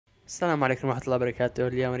السلام عليكم ورحمة الله وبركاته.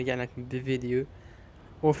 اليوم رجعنا لكم بفيديو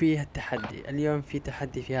وفيه التحدي. اليوم في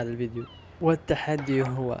تحدي في هذا الفيديو، والتحدي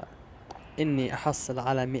هو اني احصل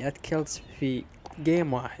على 100 كيلز في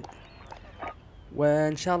جيم واحد،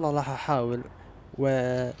 وان شاء الله راح احاول،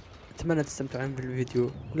 واتمنى تستمتعون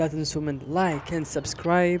بالفيديو. ولا تنسوا من لايك and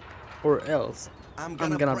subscribe or else I'm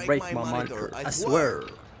gonna break my monitor, I swear.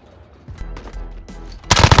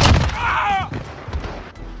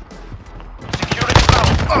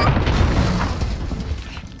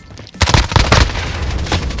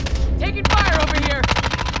 Taking fire over here!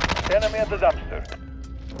 Enemy at the dumpster.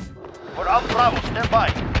 We're on Bravo, stand by.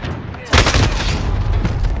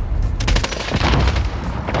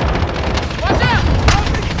 Watch out!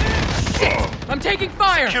 I'm taking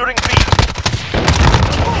fire! Securing B.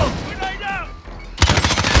 Grenade out!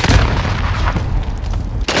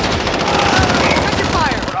 Taking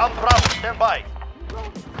fire! We're on Bravo, stand by.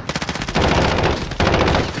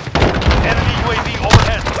 Enemy UAV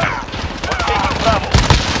overhead. We're taking Bravo.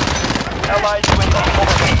 Allied UAV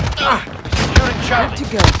overhead. Securing Charlie. To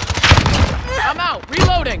go. I'm out!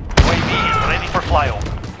 Reloading! UAV is ready for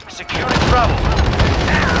flyover. Securing Bravo.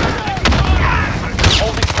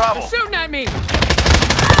 Holding Bravo. They're shooting at me!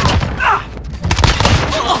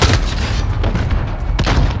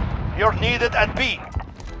 You're needed at B.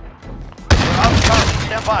 We're on Charlie,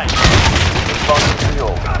 stand by. Responding to you.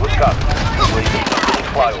 Good copy. UAV completing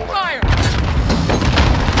flyover. Fire!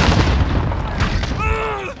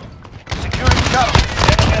 Securing Charlie.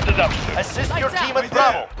 Enemy at the dumpster. Assist your team at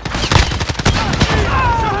Bravo.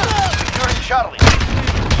 Securing Charlie.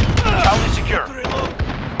 Charlie secure.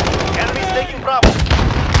 Enemies taking Bravo.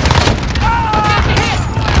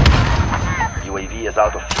 UAV is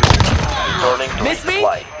out of fuel. Returning to Miss me?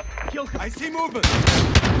 resupply. I see movement.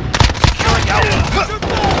 Securing Alpha.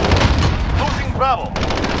 Losing Bravo.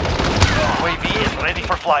 UAV is ready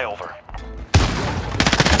for flyover.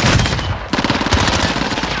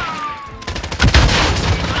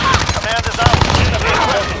 Command is out.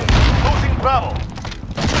 Losing Bravo.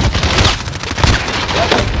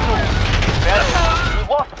 We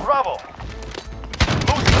lost Bravo.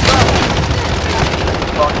 Losing Bravo.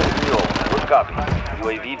 Responding to you. Good copy.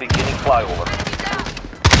 UAV beginning flyover.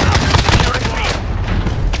 Securing B.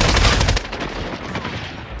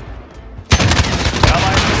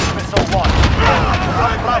 Allied missile launch.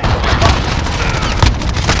 Run Bravo.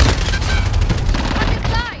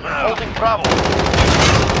 Holding Bravo.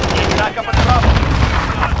 Back up at Bravo.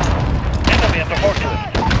 Enemy at the forklift.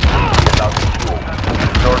 Get out of fuel.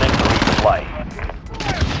 Returning to resupply.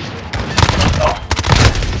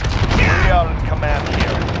 We are in command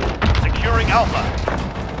here. Securing Alpha.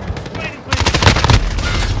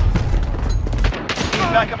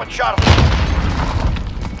 Back up at Charlie.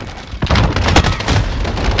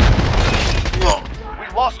 We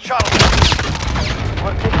lost Charlie.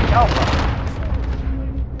 We're taking Alpha.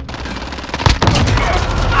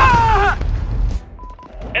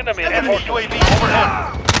 Enemy UAV overhead.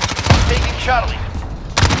 Taking Charlie.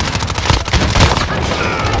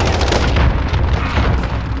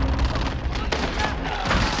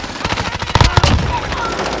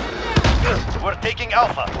 We're taking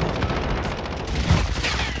Alpha.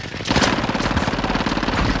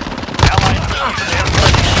 Allied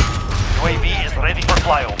UAV is ready for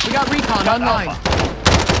flyover. We got recon online. Alpha.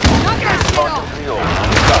 Knock that shit off!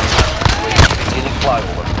 UAV beginning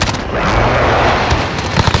flyover.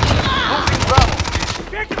 Losing Bravo.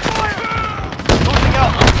 Losing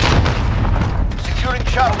Alpha. Securing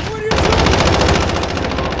Charlie.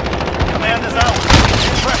 Command is out.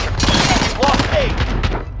 Pressure. We've lost A.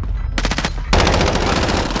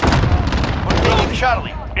 We're taking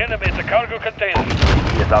Charlie. Enemy at the cargo container.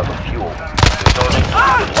 He is out of fuel. Returning to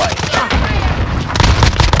supply.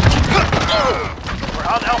 We're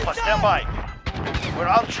on Alpha. Stand by.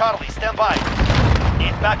 We're on Charlie. Stand by.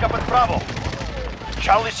 Need backup at Bravo.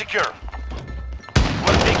 Charlie secure.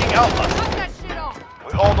 We're taking Alpha. Knock that shit off!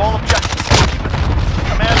 We hold all objectives.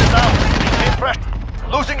 Command is out. Maintain pressure.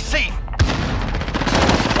 Losing C.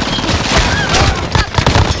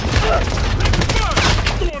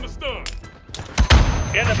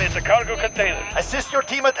 Enemy at the cargo container. Assist your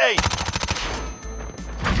team at A.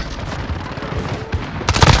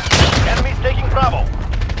 Enemies taking Bravo.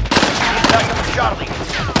 Need backup at Charlie.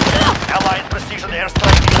 Allied precision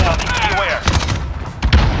airstrike incoming. Beware.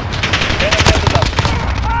 Enemy at the dumpster.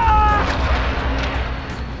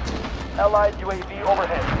 Allied UAV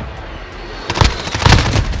overhead.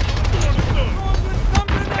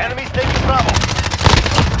 Enemies taking Bravo.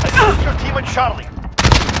 Assist your team at Charlie.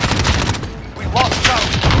 We lost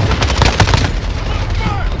Charlie.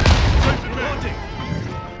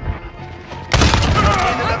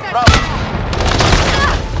 Bravo.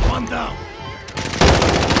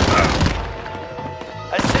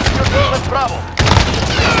 Bravo.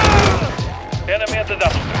 Enemy at the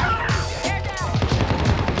dump.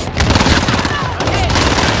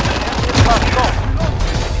 Go.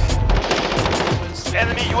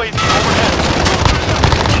 Enemy UAV overhead.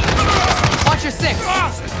 Watch your six.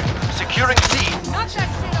 Securing C. Knock that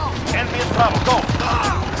shit off. Enemy at Bravo. Go.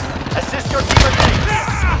 Assist your team at A.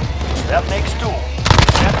 That makes 2.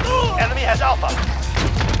 Enemy has Alpha.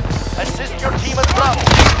 Assist your team at Bravo.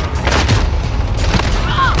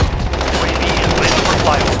 UAV is ready for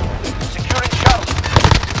flyover. Securing Charlie.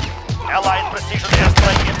 Allied precision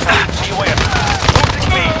airstrike incoming. Beware. Losing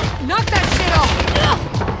B. Knock that shit off.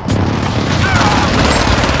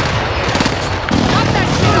 Knock that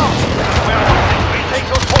shit off. We're losing. Retake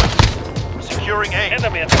those points. Securing A.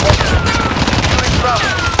 Enemy at the border. Securing Bravo.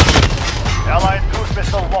 Allied cruise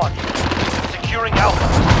missile launched. Securing Alpha.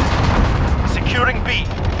 Securing B.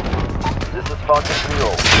 This is Falcon 3-0.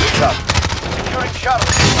 Good job. Securing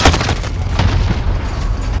Charlie.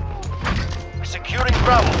 Securing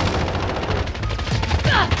Bravo.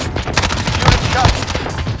 Securing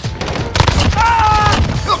Charlie.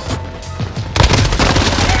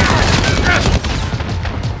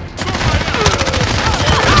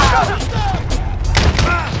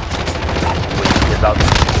 Is out.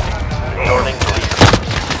 Returning to lead.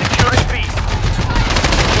 Securing B.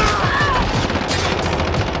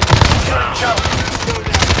 Securing Charlie.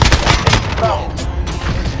 Bravo.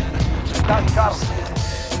 Got Charlie.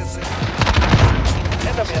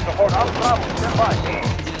 Enemy at the border. Bravo, stand by.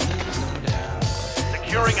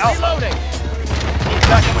 Securing Alpha. Reloading. Keep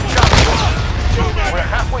backing with Charlie. We're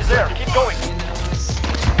halfway there. Keep going.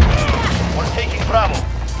 We're taking Bravo.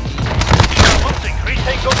 We're losing.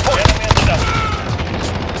 Retake those points. Enemy at the dump.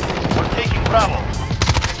 We're taking Bravo.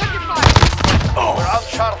 Check your fire. We're on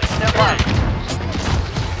Charlie. Stand by.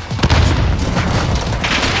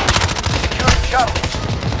 Securing Charlie.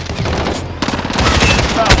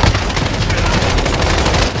 Bravo.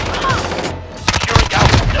 Securing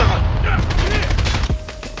Alpha.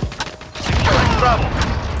 Securing Bravo.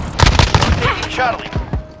 We're taking Charlie.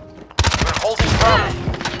 We're holding Bravo.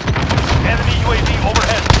 Enemy UAV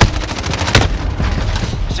overhead.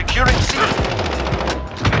 Securing C.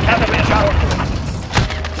 Enemy Charlie.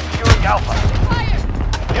 Securing Alpha.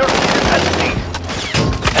 You're needed at C.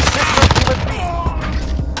 Assist your team at B.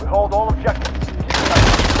 We hold all objectives.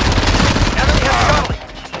 Enemy has Charlie.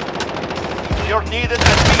 You're needed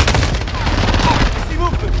at B.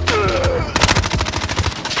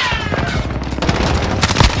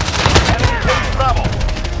 Enemy takes Bravo.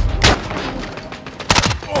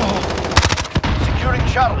 Securing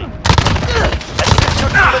Charlie. Assist your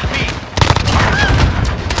team at B.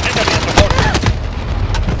 Enemy at the border.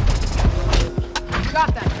 Got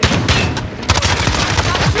that shit.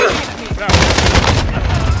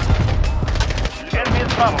 Enemy at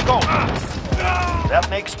Bravo. Go. That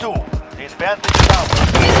makes 2. The advantage is out.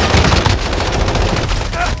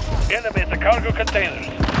 Enemy at the cargo containers.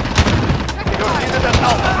 You're needed at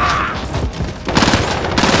Alpha.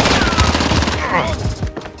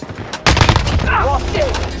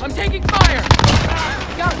 I'm taking fire.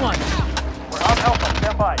 Got one. We're on Alpha.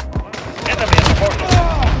 Stand by. Enemy at the border.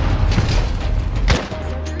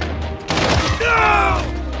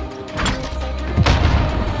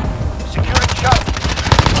 Securing Charlie.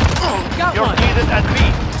 Got You're one. needed at B.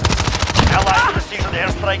 Allied precision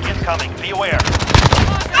airstrike incoming. Be aware.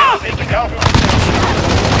 Taking Alpha.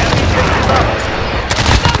 Enemy taking Bravo.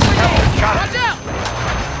 Captain Charlie. Watch out.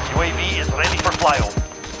 UAV is ready for flyover.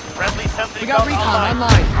 Friendly sentry We got gun recon online.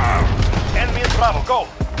 online. Enemy at Bravo. Go.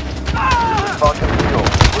 Falcon 3-0.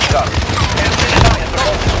 Good job. Enemy at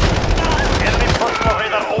Bravo. Enemy personal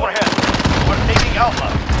radar overhead. We're taking Alpha.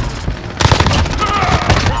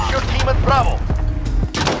 Assist your team at Bravo.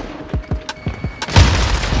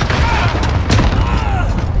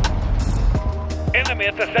 Enemy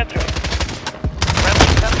at the center. Friendly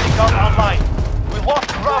sentry gun online. We lost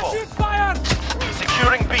Bravo.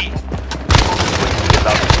 Securing B.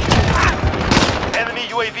 Enemy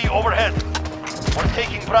UAV overhead. We're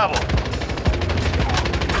taking Bravo.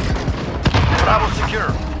 Bravo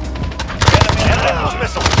secure. Enemy cruise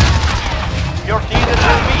missile. You're needed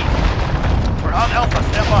at B. We're on Alpha.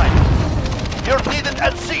 Stand by. You're needed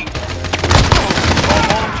at C. Hold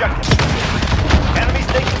all objectives. Enemies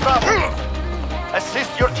taking Bravo.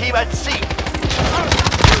 Assist your team at C.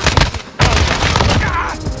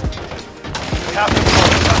 We have to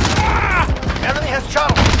Enemy has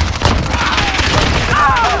Charlie.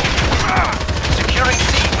 Securing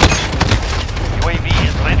C. UAV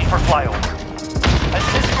is ready for flyover.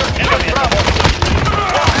 Assist your team at Bravo.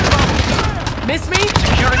 Miss me?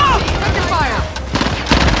 Securing C. Check your fire.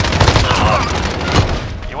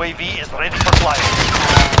 UAV is ready for flight.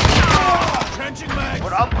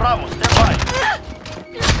 We're on Bravo, stand by.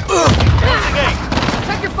 Closing A.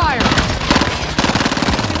 Check your fire.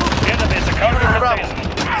 Enemy at the cargo Bravo.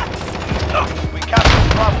 container. We captured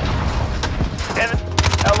Bravo. Enemy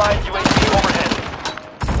allied UAV overhead.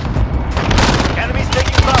 Enemies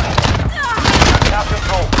taking Bravo. Cap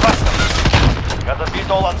control, crush them. Got the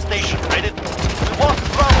VTOL on station, ready. We lost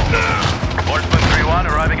Bravo. Horseman 3-1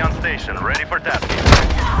 arriving on station, ready for tasking.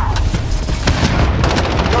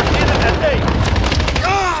 You're needed at A.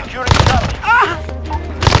 Securing Charlie.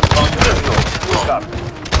 Got it.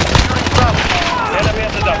 Securing Bravo. Enemy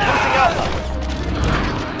at the dump. Losing Alpha.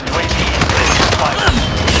 UAV is ready to fly.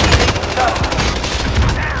 Charlie.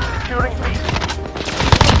 Securing B.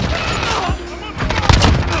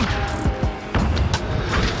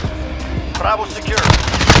 Bravo secure.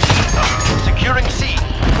 Securing C.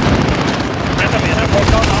 Enemy at the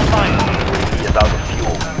portal online. He is out of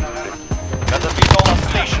fuel. Got the VTOL on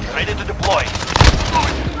station, ready to deploy.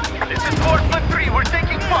 This is Horseman 3, we're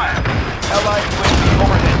taking fire. Allied UAV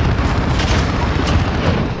overhead.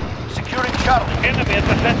 Securing Charlie. Enemy at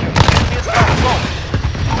the center. Enemy is down low.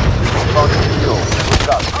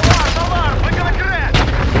 Got it. Alarm, we got a grenade.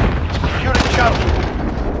 Securing Charlie.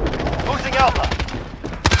 Losing Alpha.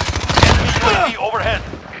 Enemy UAV overhead.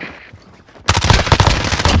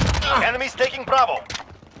 Enemies taking Bravo.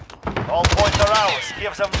 All points are ours.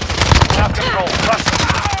 Give them snap control. Crush them.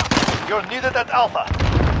 You're needed at Alpha.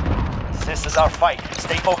 This is our fight.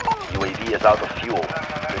 Stay focused. UAV is out of fuel.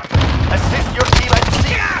 Assist your team at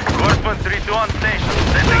sea. Horseman 3-2 on station.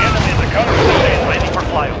 Sending enemy at the cargo container. Ready for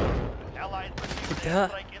flyover. Allied جبتها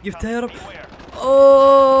strike جبتها يا رب. beware.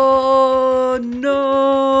 اوه نو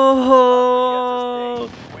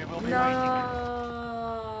We will be لا waiting.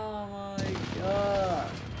 ماي جاد.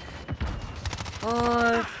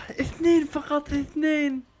 اثنين فقط،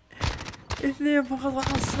 اثنين فقط راح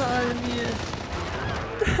احصل عالمية.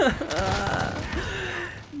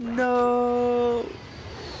 نو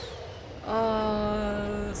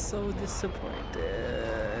so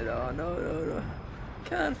disappointed. no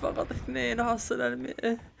كان فقط اثنين احصل على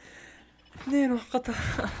 100. اثنين فقط.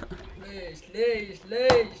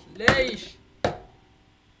 ليش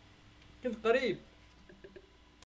كنت قريب.